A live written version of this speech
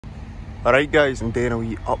Alright guys, I'm doing a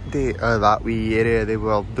wee update of that wee area they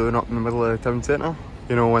were doing up in the middle of the town centre.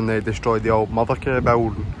 You know, when they destroyed the old Mothercare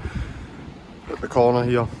building at the corner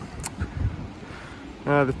here.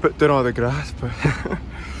 They've put down all the grass, but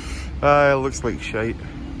it looks like shite.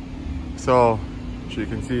 So, as you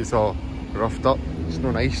can see, it's all roughed up. It's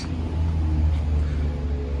no nice.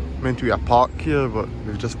 Meant to be a park here, but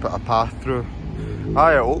they've just put a path through. It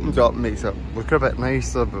opens up and makes it look a bit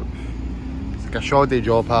nicer, but it's like a shoddy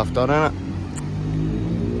job half done, innit?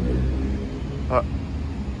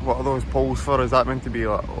 What are those poles for? Is that meant to be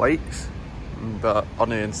like lights? And aren't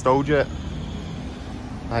they installed yet?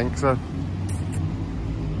 I think so.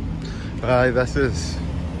 This is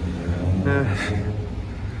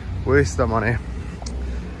waste of money.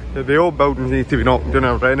 The old buildings need to be knocked down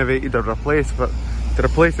or renovated or replaced, but to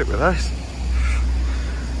replace it with this,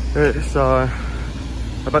 it's a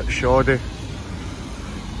bit shoddy.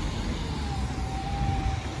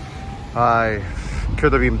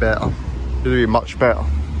 Could have been better. Could have been much better.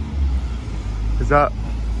 Is that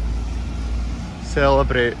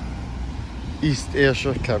celebrate East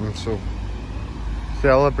Ayrshire Council?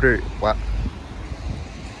 Celebrate what?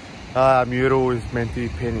 A mural is meant to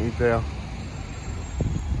be painted there.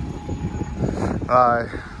 Kind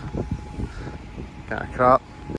of crap.